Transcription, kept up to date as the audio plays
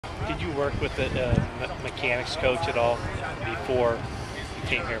Did you work with the mechanics coach at all before you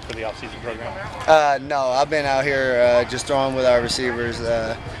came here for the off-season program? No, I've been out here just throwing with our receivers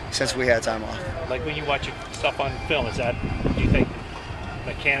since we had time off. Like when you watch your stuff on film, do you think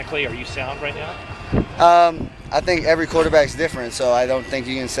mechanically, are you sound right now? I think every quarterback's different, so I don't think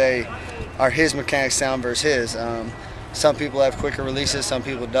you can say are his mechanics sound versus his. Some people have quicker releases, some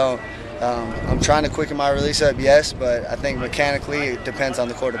people don't. I'm trying to quicken my release up, yes, but I think mechanically it depends on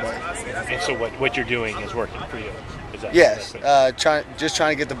the quarterback. And so what you're doing is working for you? Yes, just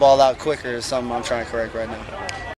trying to get the ball out quicker is something I'm trying to correct right now.